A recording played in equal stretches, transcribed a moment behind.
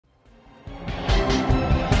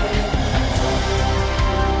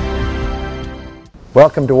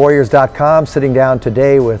Welcome to Warriors.com. Sitting down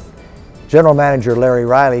today with General Manager Larry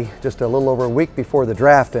Riley, just a little over a week before the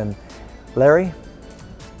draft. And Larry,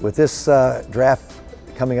 with this draft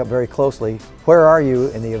coming up very closely, where are you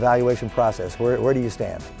in the evaluation process? Where do you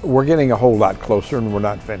stand? We're getting a whole lot closer and we're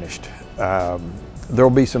not finished. There'll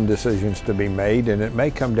be some decisions to be made, and it may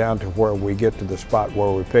come down to where we get to the spot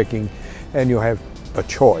where we're picking and you'll have a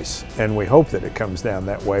choice, and we hope that it comes down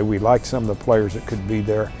that way. We like some of the players that could be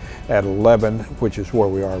there at 11, which is where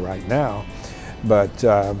we are right now, but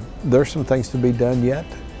there's some things to be done yet.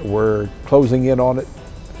 We're closing in on it.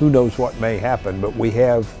 Who knows what may happen, but we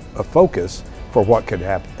have a focus for what could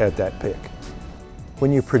happen at that pick.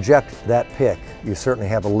 When you project that pick, you certainly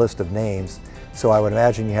have a list of names, so I would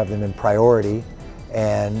imagine you have them in priority,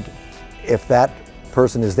 and if that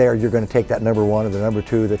person is there, you're going to take that number one or the number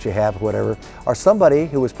two that you have, whatever. Or somebody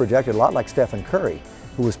who was projected, a lot like Stephen Curry,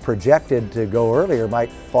 who was projected to go earlier, might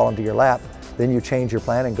fall into your lap. Then you change your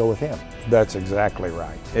plan and go with him. That's exactly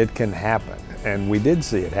right. It can happen, and we did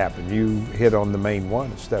see it happen. You hit on the main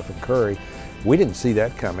one, Stephen Curry. We didn't see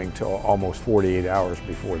that coming till almost 48 hours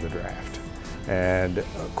before the draft. And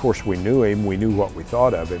of course we knew him, we knew what we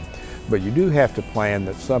thought of him. But you do have to plan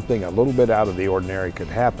that something a little bit out of the ordinary could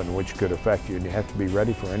happen, which could affect you, and you have to be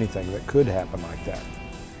ready for anything that could happen like that.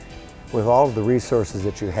 With all of the resources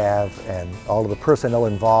that you have and all of the personnel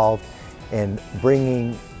involved in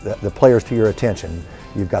bringing the players to your attention,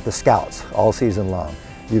 you've got the scouts all season long.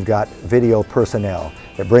 You've got video personnel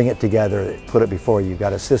that bring it together, that put it before you. You've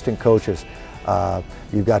got assistant coaches.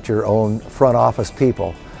 You've got your own front office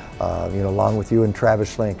people, along with you and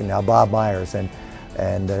Travis Schlink and now Bob Myers and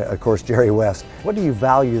of course Jerry West. What do you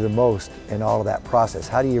value the most in all of that process?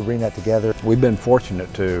 How do you bring that together? We've been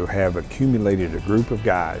fortunate to have accumulated a group of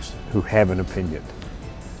guys who have an opinion.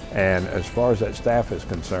 And as far as that staff is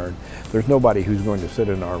concerned, there's nobody who's going to sit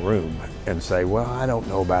in our room and say, well, I don't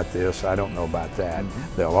know about this, I don't know about that.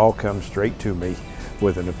 They'll all come straight to me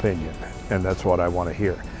with an opinion, and that's what I want to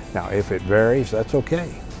hear. Now, if it varies, that's okay.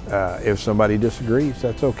 If somebody disagrees,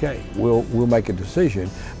 that's okay. We'll make a decision,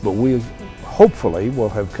 but we hopefully will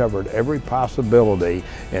have covered every possibility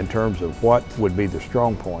in terms of what would be the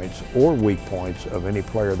strong points or weak points of any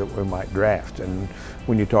player that we might draft. And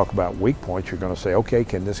when you talk about weak points, you're going to say, okay,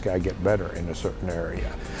 can this guy get better in a certain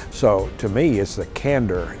area? So to me, it's the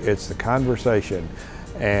candor, it's the conversation,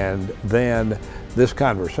 and then this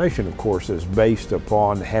conversation, of course, is based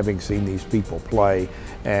upon having seen these people play,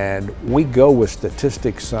 and we go with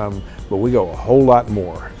statistics some, but we go a whole lot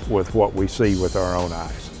more with what we see with our own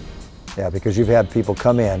eyes. Yeah, because you've had people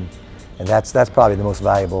come in, and that's probably the most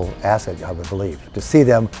valuable asset, I would believe, to see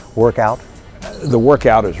them work out. The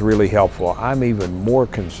workout is really helpful. I'm even more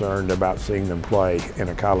concerned about seeing them play in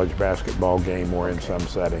a college basketball game or in some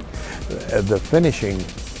setting. The finishing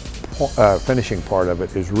part of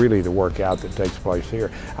it is really the workout that takes place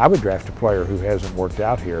here. I would draft a player who hasn't worked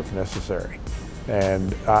out here if necessary.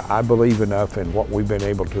 And I believe enough in what we've been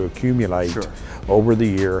able to accumulate over the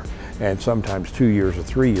year, and sometimes 2 years or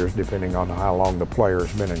 3 years, depending on how long the player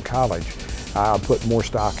has been in college. I'll put more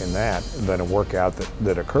stock in that than a workout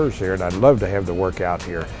that occurs here, and I'd love to have the workout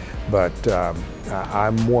here, but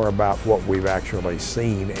I'm more about what we've actually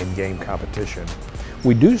seen in game competition.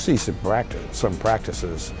 We do see some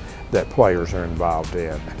practices that players are involved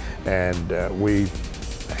in, and we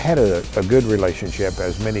had a good relationship,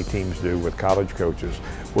 as many teams do, with college coaches,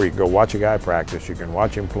 where you can go watch a guy practice, you can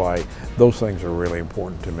watch him play. Those things are really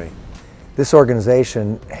important to me. This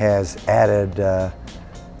organization has added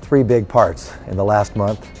 3 big parts in the last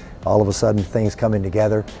month. All of a sudden things coming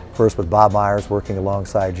together, first with Bob Myers working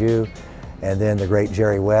alongside you, and then the great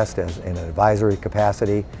Jerry West in an advisory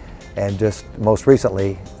capacity, and just most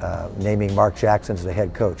recently naming Mark Jackson as the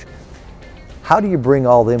head coach. How do you bring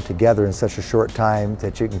all of them together in such a short time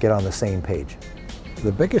that you can get on the same page?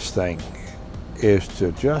 The biggest thing is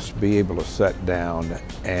to just be able to sit down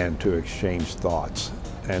and to exchange thoughts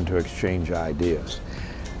and to exchange ideas.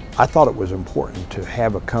 I thought it was important to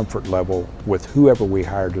have a comfort level with whoever we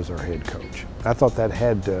hired as our head coach. I thought that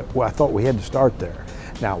I thought we had to start there.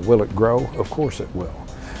 Now, will it grow? Of course it will.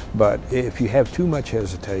 But if you have too much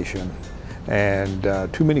hesitation and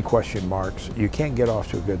too many question marks, you can't get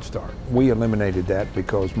off to a good start. We eliminated that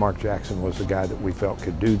because Mark Jackson was the guy that we felt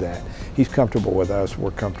could do that. He's comfortable with us,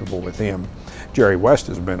 we're comfortable with him. Jerry West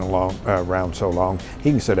has been around so long, he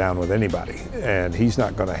can sit down with anybody, and he's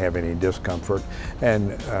not going to have any discomfort.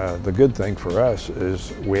 And the good thing for us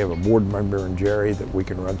is we have a board member in Jerry that we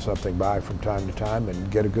can run something by from time to time and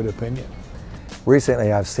get a good opinion.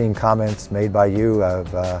 Recently I've seen comments made by you.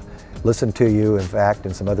 I've listened to you, in fact,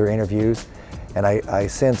 in some other interviews, and I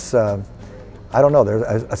sense I don't know,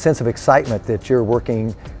 there's a sense of excitement that you're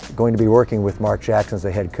going to be working with Mark Jackson as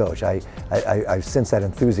the head coach. I sense that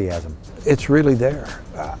enthusiasm. It's really there.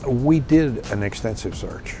 We did an extensive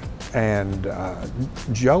search, and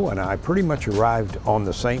Joe and I pretty much arrived on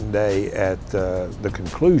the same day at the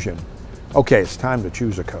conclusion, okay, it's time to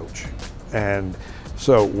choose a coach. And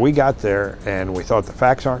so we got there and we thought the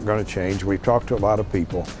facts aren't going to change. We've talked to a lot of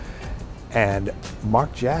people, and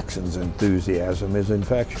Mark Jackson's enthusiasm is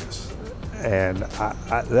infectious. And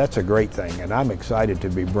that's a great thing, and I'm excited to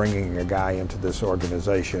be bringing a guy into this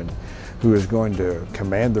organization who is going to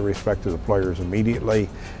command the respect of the players immediately.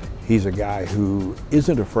 He's a guy who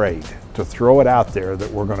isn't afraid to throw it out there that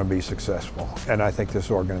we're going to be successful, and I think this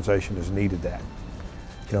organization has needed that.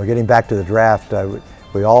 You know, getting back to the draft,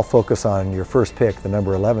 we all focus on your first pick, the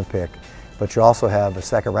number 11 pick, but you also have a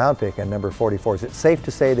second round pick and number 44. Is it safe to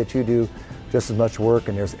say that you do just as much work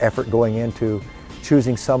and there's effort going into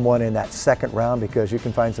choosing someone in that second round, because you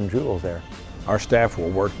can find some jewels there? Our staff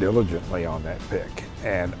will work diligently on that pick,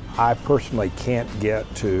 and I personally can't get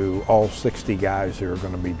to all 60 guys who are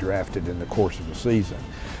going to be drafted in the course of the season.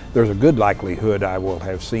 There's a good likelihood I will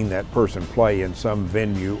have seen that person play in some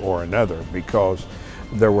venue or another, because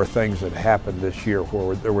there were things that happened this year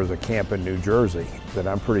where there was a camp in New Jersey that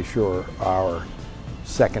I'm pretty sure our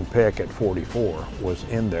second pick at 44 was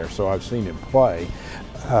in there, so I've seen him play.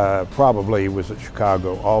 Probably was at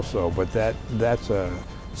Chicago also, but that's a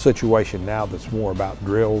situation now that's more about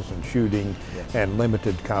drills and shooting and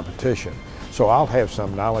limited competition. So I'll have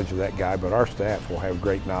some knowledge of that guy, but our staff will have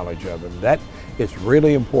great knowledge of him. That it's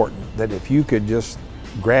really important that if you could just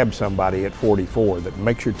grab somebody at 44 that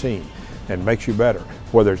makes your team and makes you better,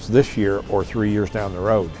 whether it's this year or 3 years down the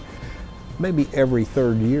road, maybe every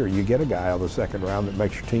third year you get a guy on the second round that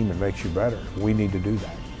makes your team and makes you better. We need to do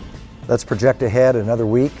that. Let's project ahead another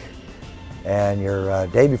week, and your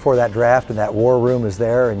day before that draft, and that war room is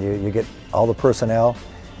there, and you get all the personnel.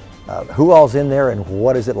 Who all's in there, and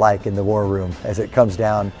what is it like in the war room as it comes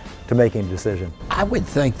down to making a decision? I would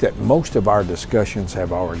think that most of our discussions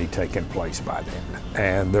have already taken place by then,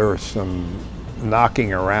 and there's some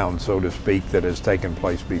knocking around, so to speak, that has taken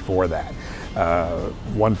place before that.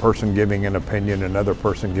 One person giving an opinion, another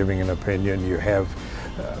person giving an opinion. You have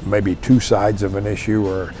maybe two sides of an issue,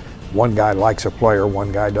 or one guy likes a player,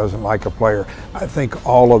 one guy doesn't like a player. I think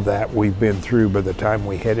all of that we've been through by the time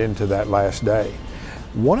we head into that last day.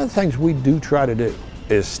 One of the things we do try to do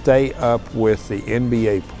is stay up with the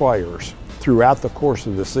NBA players throughout the course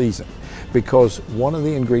of the season, because one of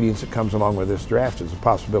the ingredients that comes along with this draft is the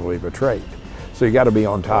possibility of a trade. So you got to be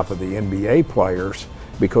on top of the NBA players,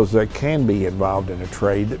 because they can be involved in a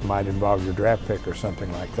trade that might involve your draft pick or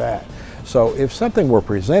something like that. So if something were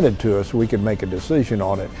presented to us, we could make a decision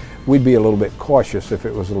on it. We'd be a little bit cautious if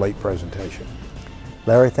it was a late presentation.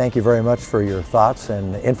 Larry, thank you very much for your thoughts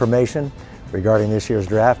and information regarding this year's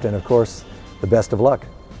draft, and of course, the best of luck.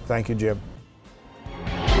 Thank you, Jim.